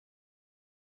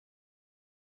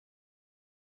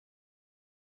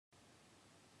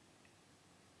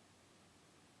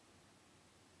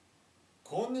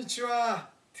こんにちは。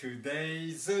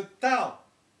Today's Tao.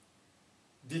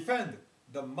 Defend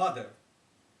the mother.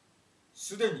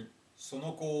 すでにそ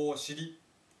の子を知り、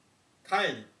帰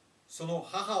りその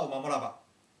母を守らば、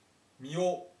身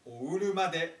を追うるま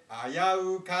で危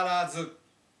うからず。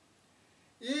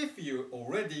If you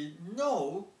already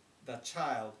know the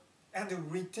child and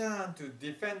return to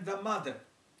defend the mother,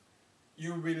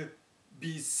 you will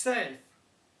be safe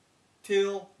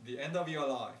till the end of your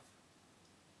life.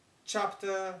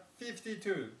 Chapter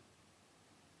 52.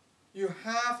 You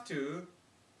have to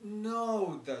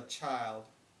know the child.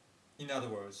 In other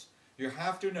words, you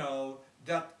have to know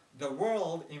that the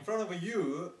world in front of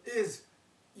you is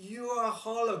your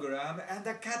hologram and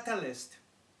a catalyst.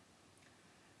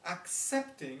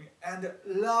 Accepting and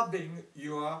loving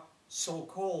your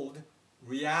so-called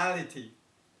reality,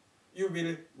 you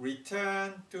will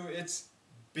return to its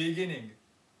beginning,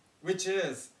 which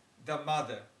is the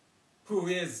mother, who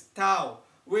is Tao,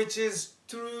 which is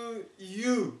true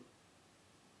you.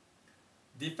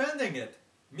 Defending it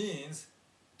means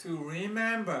to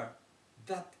remember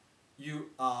that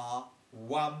you are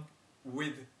one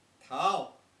with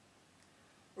Tao.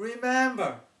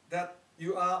 Remember that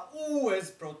you are always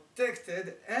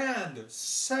protected and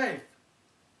safe,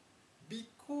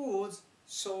 because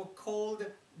so-called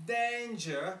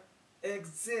danger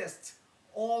exists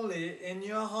only in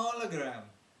your hologram.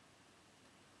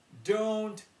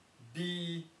 Don't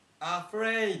be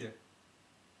afraid.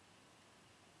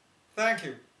 Thank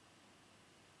you.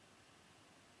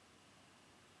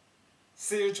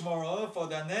 See you tomorrow for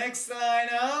the next line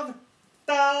of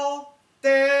Tao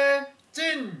Te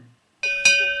Ching.